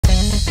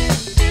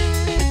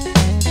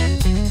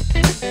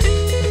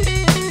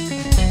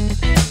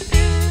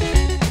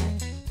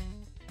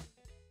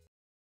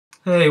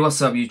Hey,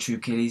 what's up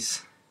YouTube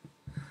kiddies?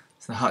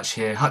 It's the Hutch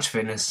here,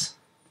 HutchFitness.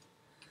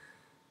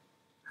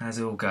 How's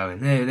it all going?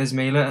 There's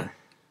me, look.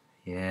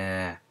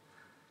 Yeah.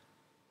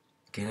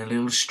 Getting a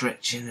little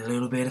stretching, a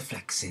little bit of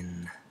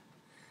flexing.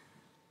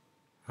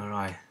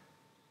 Alright.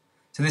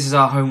 So this is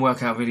our home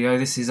workout video.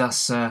 This is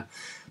us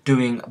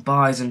doing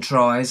bis and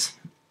tris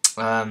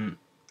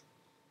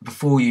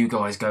before you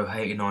guys go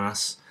hating on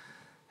us,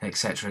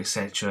 etc,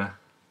 etc.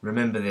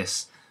 Remember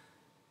this.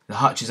 The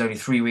Hutch is only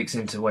 3 weeks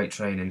into weight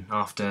training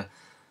after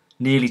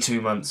nearly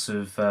 2 months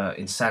of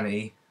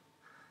insanity,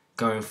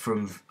 going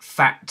from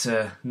fat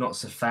to not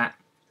so fat.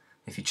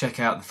 If you check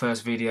out the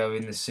first video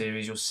in this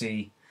series, you'll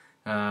see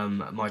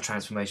my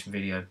transformation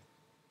video.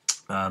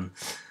 And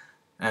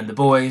the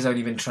boy has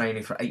only been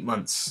training for 8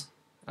 months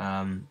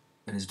and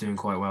is doing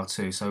quite well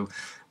too. So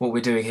what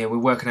we're doing here, we're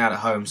working out at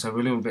home, so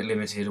we're a little bit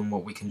limited on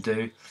what we can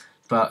do.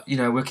 But you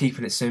know, we're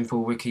keeping it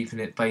simple, we're keeping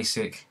it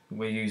basic.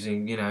 We're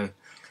using, the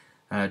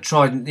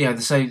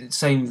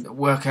same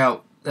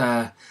workout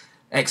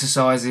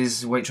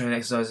exercises, weight training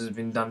exercises have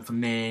been done for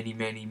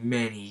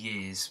many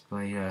years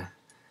by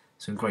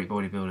some great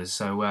bodybuilders.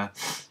 So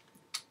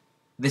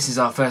this is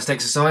our first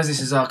exercise. This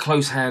is our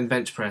close hand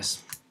bench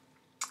press.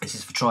 This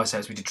is for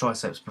triceps. We did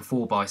triceps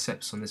before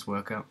biceps on this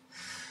workout.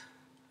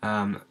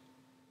 I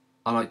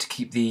like to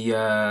keep the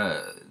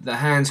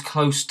hands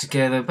close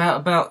together,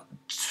 about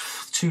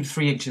 2 to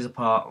 3 inches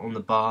apart on the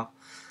bar.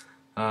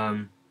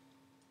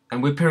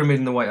 And we're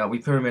pyramiding the weight up. We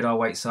pyramid our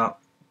weights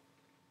up.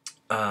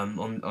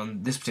 On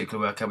this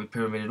particular workout, we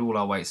pyramided all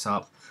our weights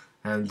up,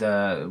 and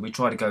we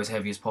try to go as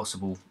heavy as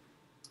possible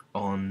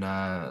on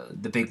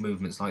the big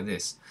movements like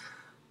this.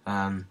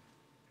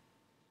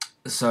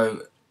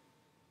 So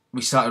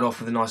we started off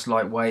with a nice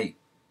light weight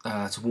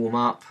to warm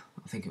up.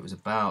 I think it was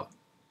about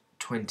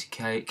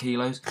 20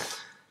 kilos,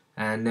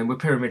 and then we're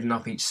pyramiding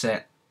up each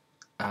set.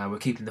 We're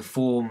keeping the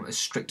form as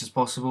strict as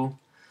possible,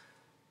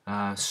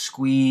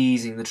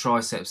 squeezing the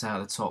triceps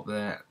out of the top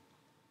there.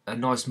 A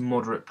nice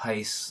moderate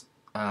pace.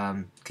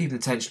 Keeping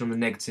the tension on the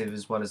negative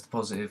as well as the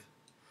positive.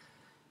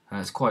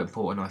 It's quite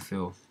important, I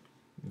feel.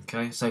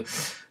 Okay, so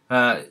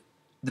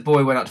the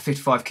boy went up to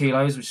 55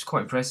 kilos, which is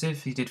quite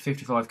impressive. He did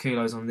 55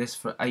 kilos on this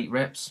for 8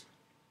 reps.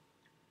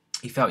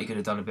 He felt he could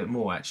have done a bit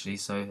more actually,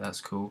 so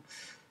that's cool.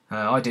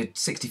 I did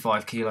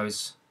 65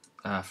 kilos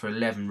for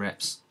 11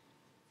 reps.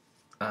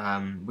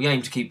 We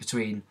aim to keep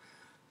between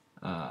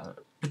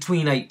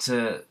 8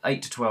 to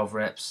 12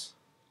 reps.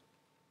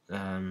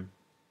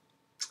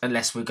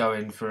 Unless we're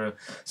going for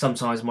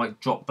sometimes might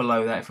drop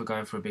below that if we're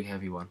going for a big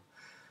heavy one.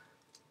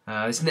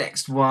 This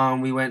next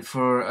one, we went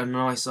for a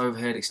nice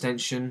overhead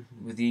extension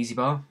with the easy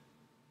bar.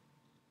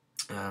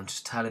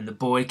 Just telling the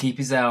boy to keep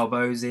his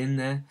elbows in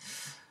there.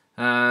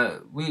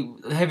 The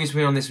heaviest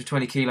we went on this was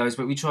 20 kilos,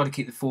 but we tried to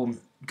keep the form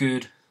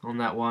good on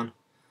that one.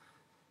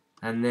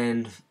 And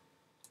then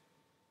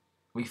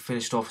we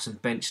finished off with some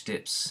bench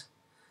dips.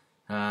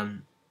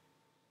 And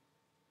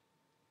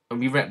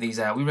we rep these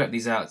out. We rep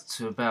these out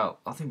to about,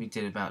 I think we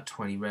did about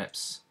 20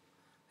 reps.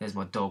 There's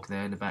my dog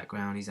there in the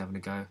background. He's having a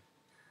go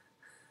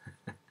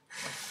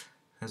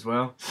as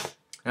well.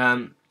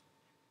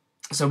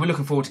 So we're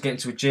looking forward to getting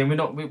to a gym.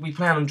 We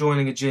plan on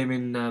joining a gym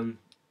in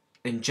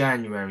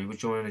January. We're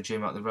joining a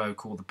gym up the road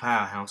called the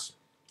Powerhouse,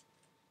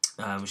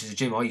 which is a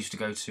gym I used to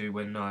go to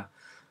when I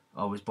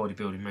was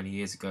bodybuilding many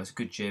years ago. It's a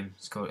good gym.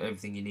 It's got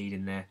everything you need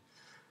in there.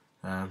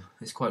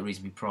 It's quite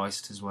reasonably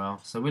priced as well,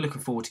 so we're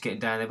looking forward to getting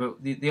down there.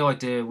 But the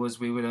idea was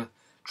we were going to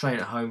train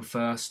at home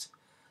first,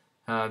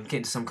 get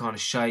into some kind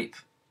of shape,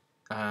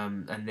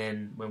 and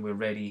then when we're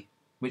ready,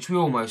 which we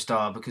almost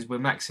are, because we're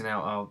maxing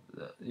out our,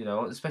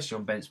 especially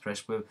on bench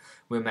press, we're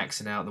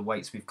maxing out the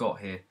weights we've got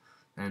here,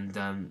 and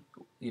to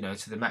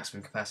the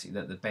maximum capacity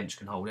that the bench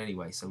can hold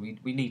anyway. So we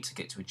need to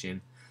get to a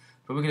gym,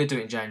 but we're going to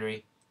do it in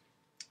January,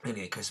 and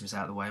get Christmas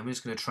out of the way, and we're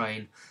just going to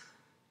train,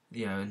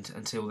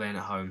 until then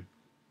at home.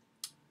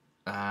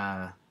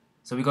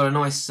 So we got a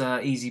nice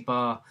easy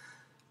bar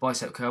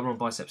bicep curl. We're on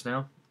biceps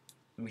now.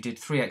 We did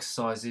 3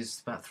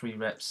 exercises, about 3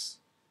 reps,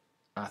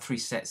 3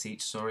 sets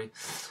each, sorry,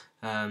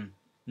 not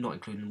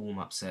including the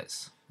warm-up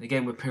sets.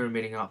 Again, we're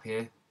pyramiding up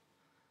here.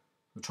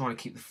 We're trying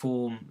to keep the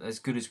form as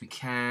good as we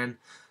can,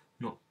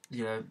 not,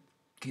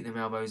 keep them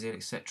elbows in,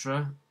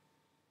 etc.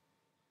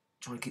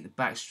 Trying to keep the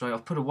back straight.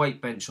 I've put a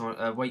weight bench on,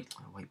 a weight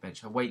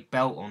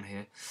belt on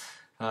here.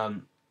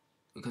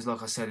 Because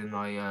like I said in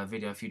my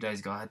video a few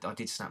days ago, I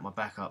did snap my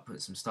back up, put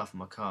some stuff in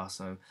my car.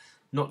 So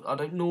I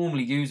don't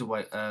normally use a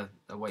weight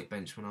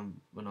bench when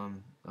I'm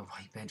a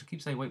weight bench. I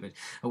keep saying weight bench,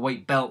 a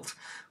weight belt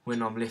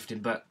when I'm lifting.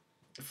 But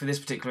for this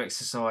particular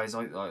exercise,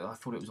 I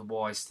thought it was a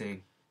wise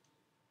thing.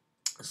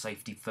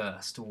 Safety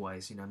first,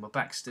 always. My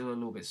back's still a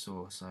little bit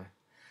sore, so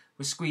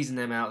we're squeezing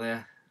them out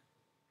there.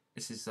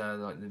 This is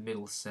like the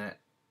middle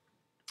set.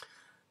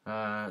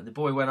 The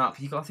boy went up.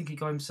 I think he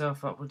got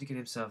himself up. What did he get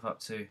himself up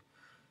to?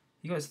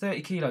 He got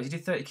 30 kilos. He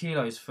did 30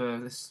 kilos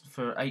for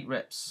 8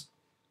 reps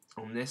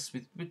on this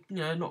with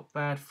not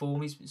bad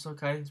form. It's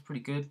okay. It's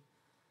pretty good.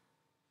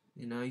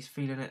 He's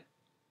feeling it.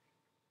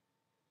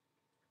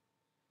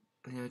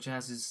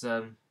 Jazz is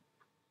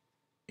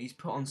he's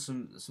put on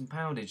some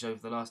poundage over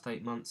the last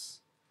 8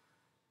 months.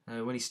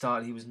 When he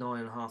started, he was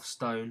 9.5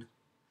 stone,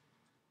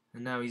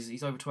 and now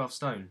he's over 12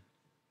 stone,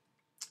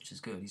 which is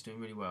good. He's doing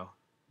really well.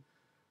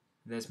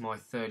 There's my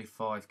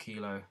 35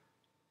 kilo,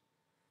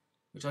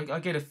 which I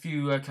get a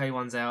few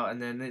K1s out, and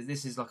then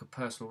this is like a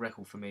personal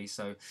record for me.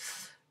 So,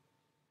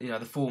 you know,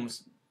 the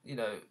form's, you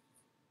know,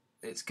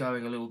 it's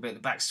going a little bit,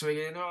 the back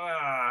swinging,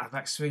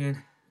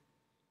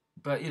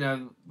 but you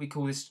know, we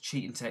call this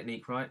cheating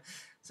technique, right?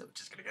 So we're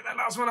just gonna get that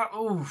last one up.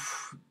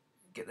 Oof,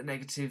 get the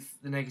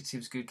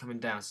negative's good coming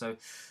down. So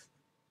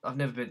I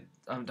haven't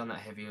done that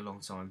heavy in a long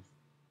time.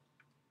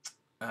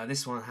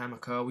 This one, hammer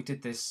curl, we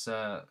did this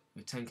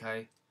with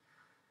 10k,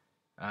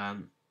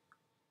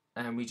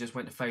 and we just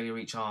went to failure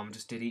each arm,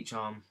 just did each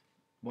arm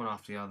one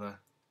after the other,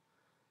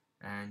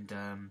 and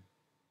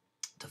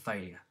to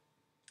failure.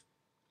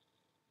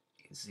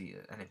 You can see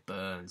it, and it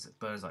burns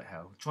like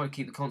hell. Try to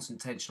keep the constant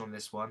tension on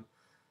this one.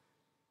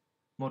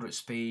 Moderate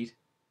speed.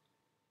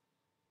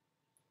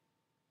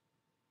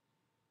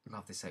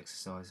 Love this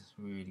exercise, it's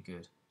really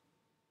good.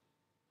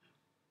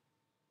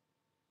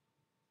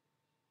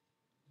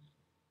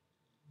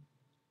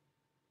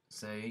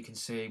 So you can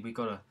see we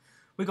got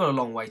a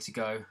long way to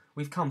go.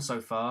 We've come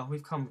so far.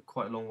 We've come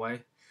quite a long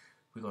way.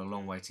 We've got a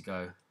long way to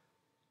go.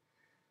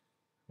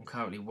 I'm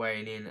currently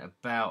weighing in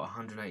about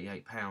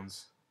 188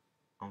 pounds.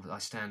 I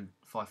stand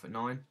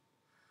 5'9".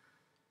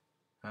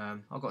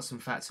 I've got some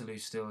fat to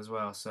lose still as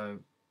well. So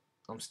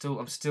I'm still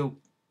you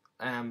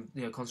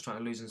know,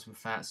 concentrating on losing some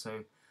fat.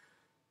 So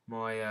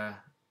my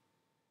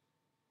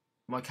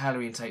my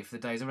calorie intake for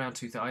the day is around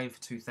 2,000. I aim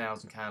for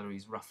 2,000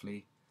 calories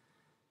roughly.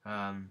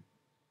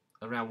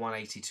 Around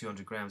 180,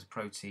 200 grams of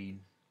protein,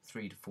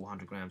 300 to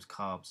 400 grams of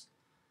carbs,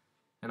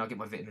 and I get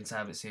my vitamin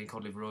tablets here,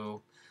 cod liver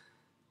oil.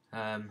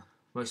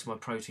 Most of my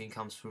protein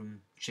comes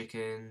from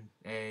chicken,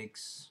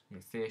 eggs, you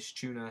know, fish,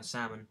 tuna,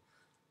 salmon,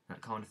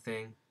 that kind of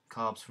thing.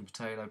 Carbs from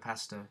potato,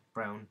 pasta,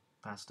 brown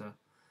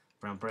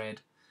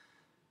bread,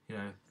 you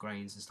know,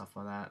 grains and stuff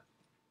like that.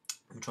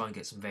 I'm trying to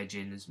get some veg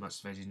in, as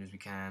much veg in as we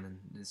can, and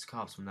there's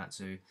carbs from that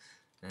too,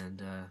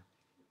 and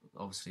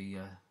obviously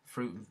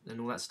fruit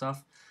and all that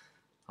stuff.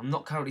 I'm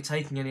not currently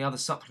taking any other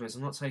supplements.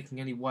 I'm not taking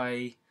any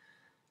whey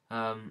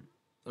or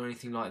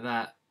anything like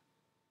that,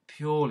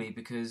 purely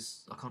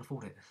because I can't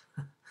afford it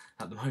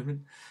at the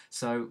moment.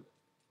 So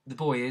the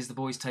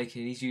boy's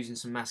taking. He's using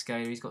some mass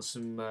gainer. He's got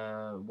some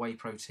whey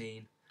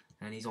protein,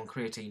 and he's on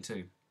creatine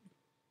too.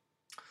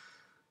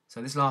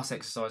 So this last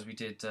exercise we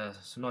did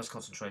some nice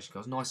concentration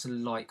curls, nice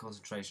and light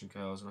concentration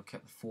curls, and I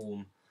kept the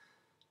form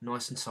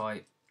nice and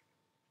tight.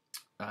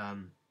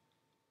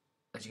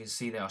 As you can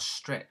see there, I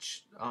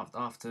stretch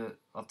after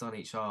I've done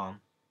each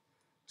arm,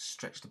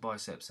 stretch the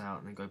biceps out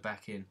and then go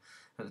back in.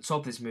 At the top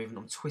of this movement,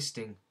 I'm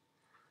twisting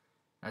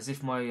as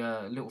if my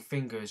little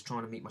finger is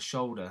trying to meet my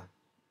shoulder.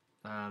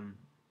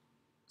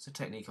 It's a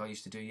technique I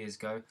used to do years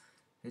ago.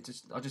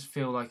 I just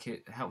feel like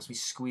it helps me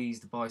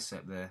squeeze the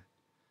bicep there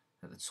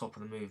at the top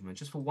of the movement.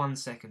 Just for 1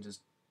 second,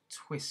 just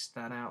twist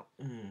that out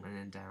and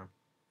then down.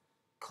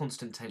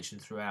 Constant tension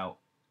throughout.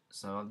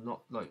 So I'm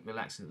not like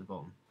relaxing at the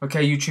bottom.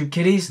 Okay, YouTube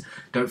kiddies,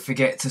 don't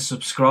forget to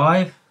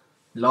subscribe,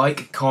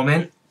 like,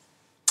 comment,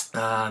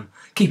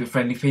 keep it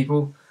friendly,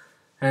 people,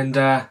 and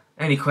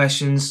any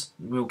questions,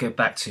 we'll get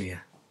back to you.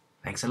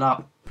 Thanks a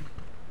lot.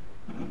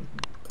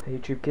 Hey,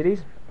 YouTube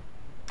kiddies,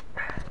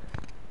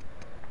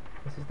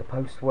 this is the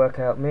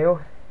post-workout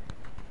meal.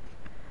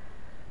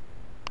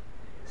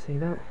 See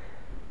that?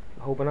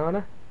 A whole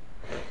banana.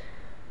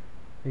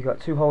 We've got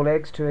 2 whole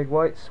eggs, 2 egg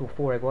whites, or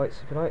 4 egg whites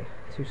if you like,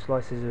 2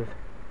 slices of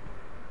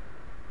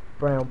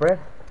brown bread,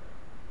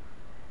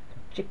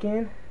 some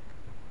chicken,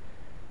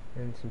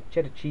 and some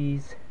cheddar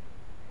cheese,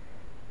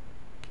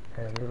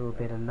 and a little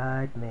bit of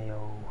light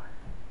mayo.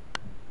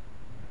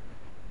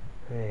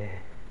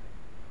 There.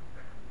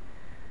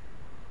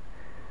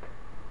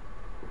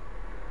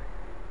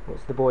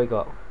 What's the boy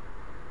got?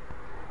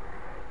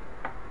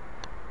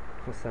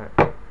 What's that?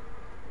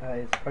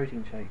 It's a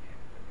protein shake.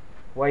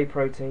 Whey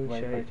protein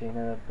Whey shake. protein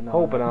and a banana.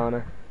 Whole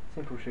banana.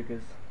 Simple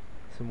sugars.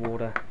 Some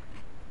water.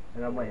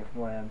 And I'm waiting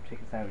for my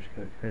chicken sandwich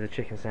to cook. There's a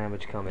chicken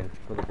sandwich coming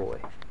for the boy.